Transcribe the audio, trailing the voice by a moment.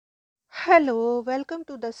Hello, welcome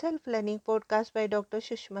to the Self-Learning Podcast by Dr.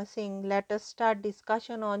 Sushma Singh. Let us start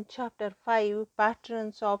discussion on Chapter 5,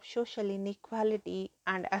 Patterns of Social Inequality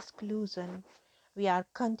and Exclusion. We are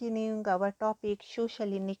continuing our topic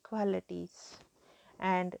Social Inequalities,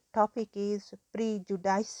 and topic is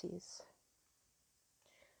prejudices.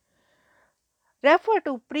 Refer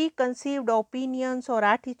to preconceived opinions or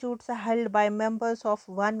attitudes held by members of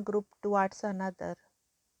one group towards another.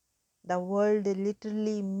 The word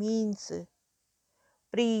literally means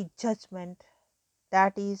prejudgment,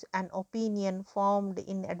 that is, an opinion formed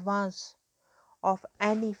in advance of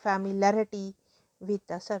any familiarity with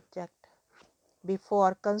the subject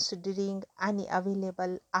before considering any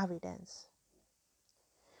available evidence.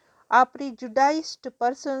 A prejudiced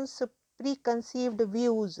person's preconceived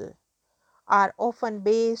views are often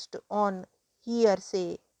based on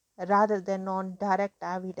hearsay rather than on direct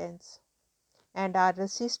evidence and are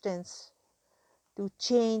resistant to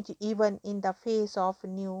change even in the face of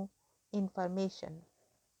new information.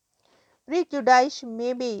 Prejudice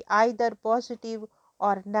may be either positive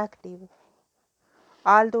or negative.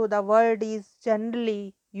 Although the word is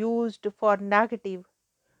generally used for negative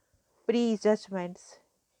prejudgments,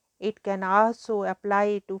 it can also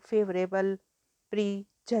apply to favorable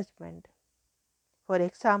prejudgment. For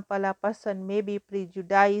example, a person may be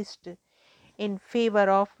prejudiced in favor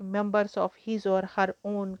of members of his or her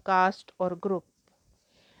own caste or group,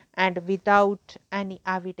 and without any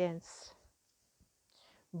evidence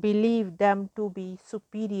believe them to be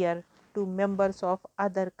superior to members of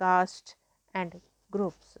other castes and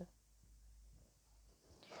groups.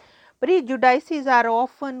 Prejudices are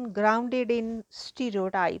often grounded in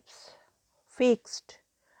stereotypes, fixed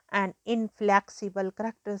and inflexible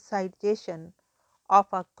characterization of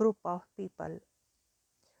a group of people.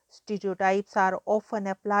 Stereotypes are often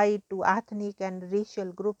applied to ethnic and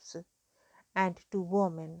racial groups and to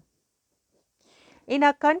women. In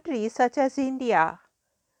a country such as India,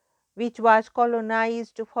 which was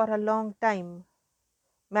colonized for a long time,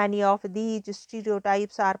 many of these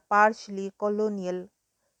stereotypes are partially colonial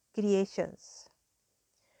creations.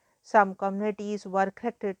 Some communities were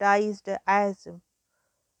characterized as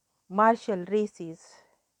martial races,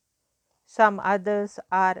 some others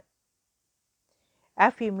are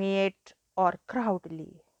effeminate or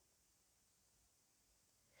crowdly,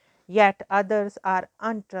 yet others are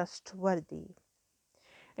untrustworthy.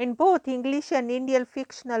 In both English and Indian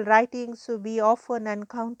fictional writings, we often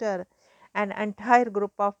encounter an entire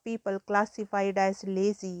group of people classified as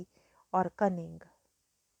lazy or cunning.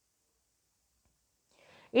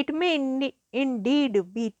 It may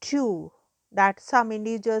indeed be true that some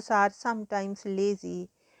individuals are sometimes lazy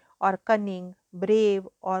or cunning, brave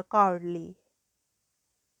or cowardly,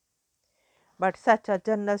 but such a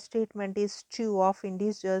general statement is true of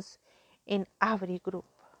individuals in every group.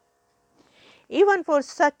 Even for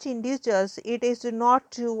such individuals, it is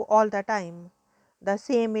not true all the time. The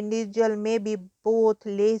same individual may be both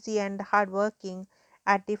lazy and hardworking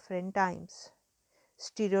at different times.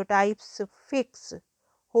 Stereotypes fix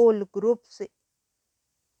whole groups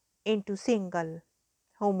into single,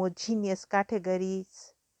 homogeneous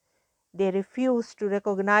categories. They refuse to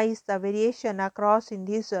recognize the variation across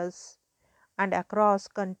individuals and across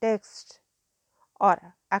contexts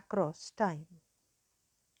or across time.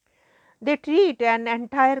 They treat an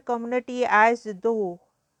entire community as though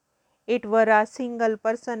it were a single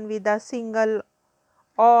person with a single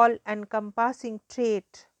all encompassing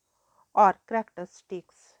trait or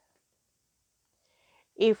characteristics.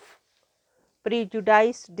 If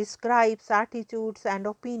prejudice describes attitudes and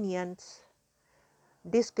opinions,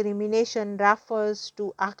 discrimination refers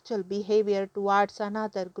to actual behavior towards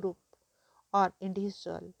another group or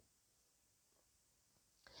individual.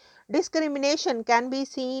 Discrimination can be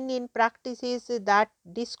seen in practices that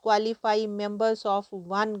disqualify members of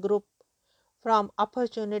one group from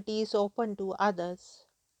opportunities open to others,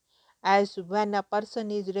 as when a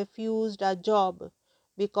person is refused a job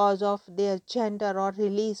because of their gender or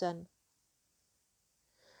religion.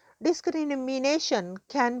 Discrimination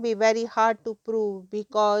can be very hard to prove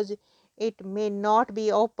because it may not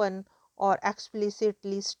be open or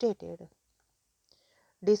explicitly stated.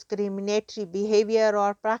 Discriminatory behavior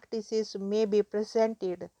or practices may be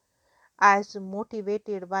presented as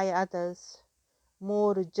motivated by others,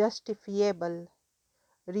 more justifiable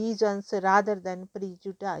reasons rather than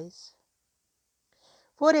prejudice.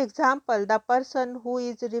 For example, the person who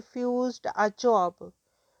is refused a job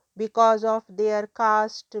because of their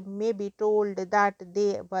caste may be told that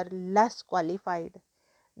they were less qualified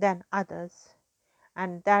than others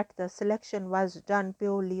and that the selection was done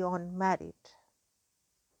purely on merit.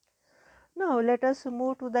 Now let us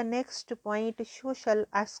move to the next point, social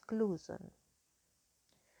exclusion.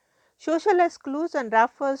 Social exclusion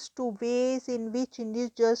refers to ways in which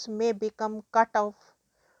individuals may become cut off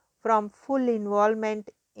from full involvement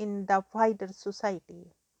in the wider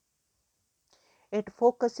society. It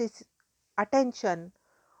focuses attention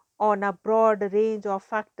on a broad range of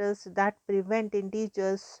factors that prevent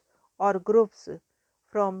individuals or groups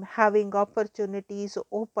from having opportunities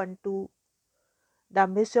open to the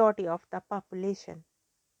majority of the population.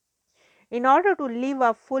 In order to live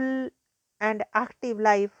a full and active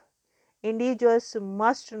life, individuals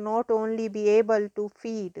must not only be able to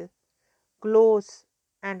feed, clothe,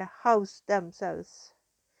 and house themselves,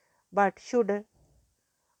 but should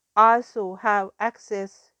also have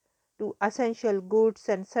access to essential goods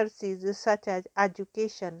and services such as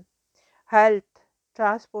education, health,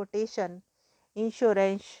 transportation,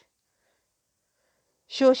 insurance,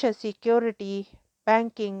 social security,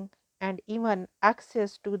 banking, and even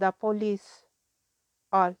access to the police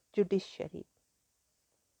or judiciary.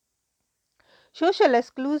 Social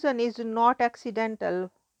exclusion is not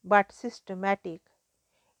accidental but systematic.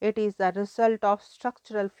 It is the result of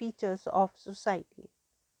structural features of society.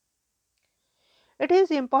 It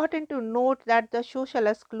is important to note that the social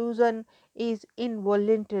exclusion is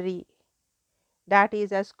involuntary. That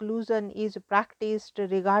is, exclusion is practiced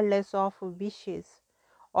regardless of wishes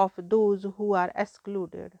of those who are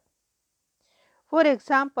excluded. For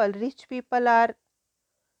example, rich people are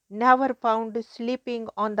never found sleeping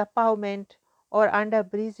on the pavement or under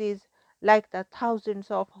bridges like the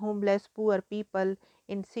thousands of homeless poor people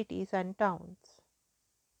in cities and towns.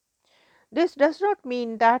 This does not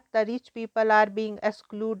mean that the rich people are being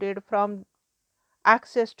excluded from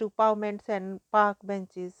access to pavements and park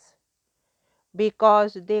benches,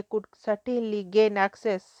 because they could certainly gain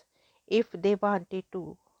access if they wanted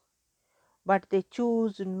to, but they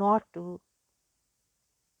choose not to.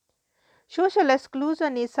 Social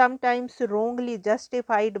exclusion is sometimes wrongly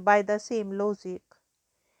justified by the same logic.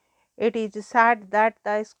 It is sad that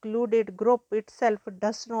the excluded group itself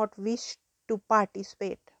does not wish to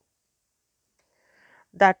participate.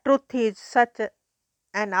 The truth is, such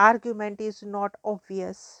an argument is not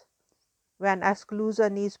obvious when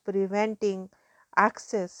exclusion is preventing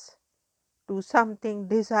access to something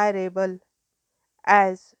desirable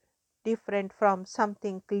as different from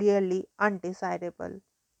something clearly undesirable,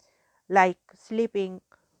 like sleeping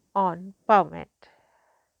on pavement.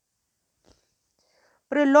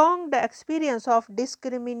 Prolonged experience of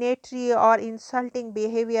discriminatory or insulting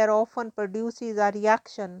behavior often produces a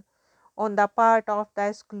reaction on the part of the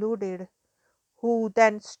excluded, who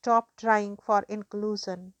then stop trying for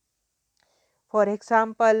inclusion. For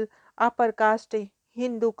example, upper caste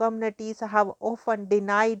Hindu communities have often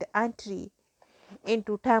denied entry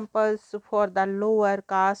into temples for the lower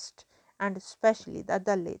caste and especially the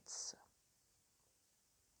Dalits.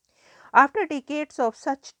 After decades of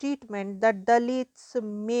such treatment, the Dalits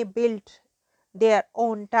may build their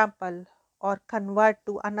own temple or convert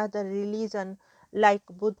to another religion like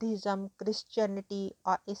Buddhism, Christianity,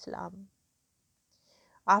 or Islam.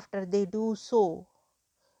 After they do so,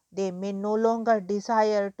 they may no longer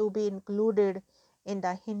desire to be included in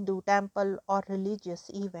the Hindu temple or religious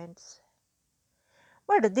events.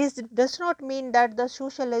 But this does not mean that the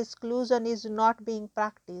social exclusion is not being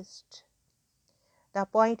practiced. The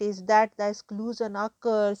point is that the exclusion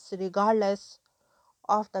occurs regardless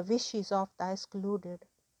of the wishes of the excluded.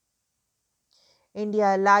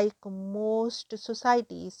 India, like most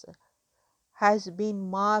societies, has been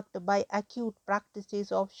marked by acute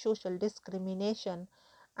practices of social discrimination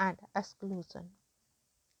and exclusion.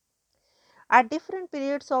 At different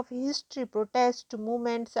periods of history, protest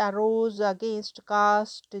movements arose against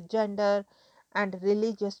caste, gender, and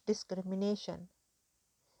religious discrimination.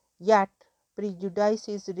 Yet,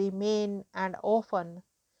 prejudices remain and often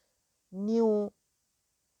new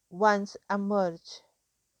ones emerge.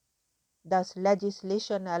 Thus,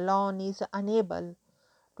 legislation alone is unable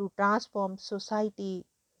to transform society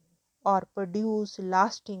or produce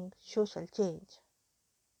lasting social change.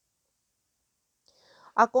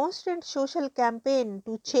 A constant social campaign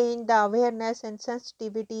to change the awareness and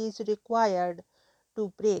sensitivity is required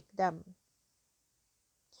to break them.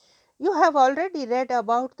 You have already read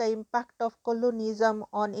about the impact of colonialism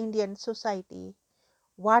on Indian society.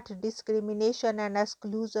 What discrimination and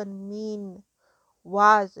exclusion mean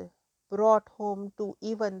was brought home to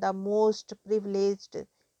even the most privileged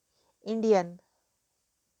Indian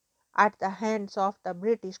at the hands of the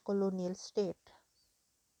British colonial state.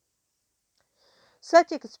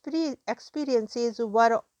 Such experiences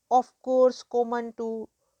were, of course, common to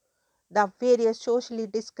The various socially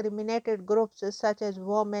discriminated groups such as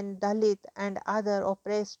women, Dalit and other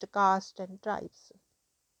oppressed castes and tribes.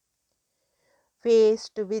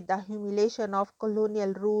 Faced with the humiliation of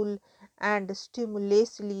colonial rule and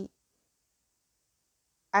stimulously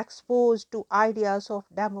exposed to ideas of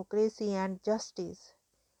democracy and justice,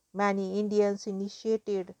 many Indians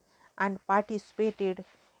initiated and participated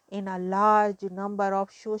in a large number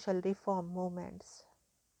of social reform movements.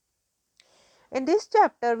 In this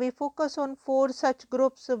chapter, we focus on four such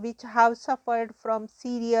groups which have suffered from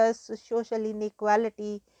serious social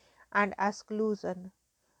inequality and exclusion,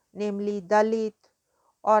 namely Dalit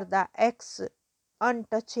or the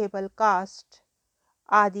ex-untouchable caste,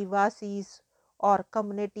 Adivasis or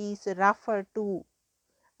communities referred to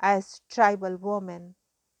as tribal women,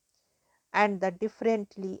 and the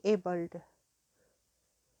differently abled.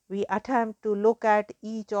 We attempt to look at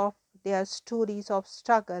each of their stories of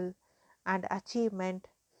struggle and achievement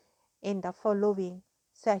in the following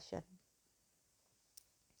session.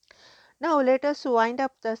 Now let us wind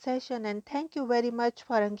up the session and thank you very much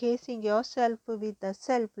for engaging yourself with the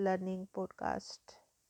Self Learning podcast.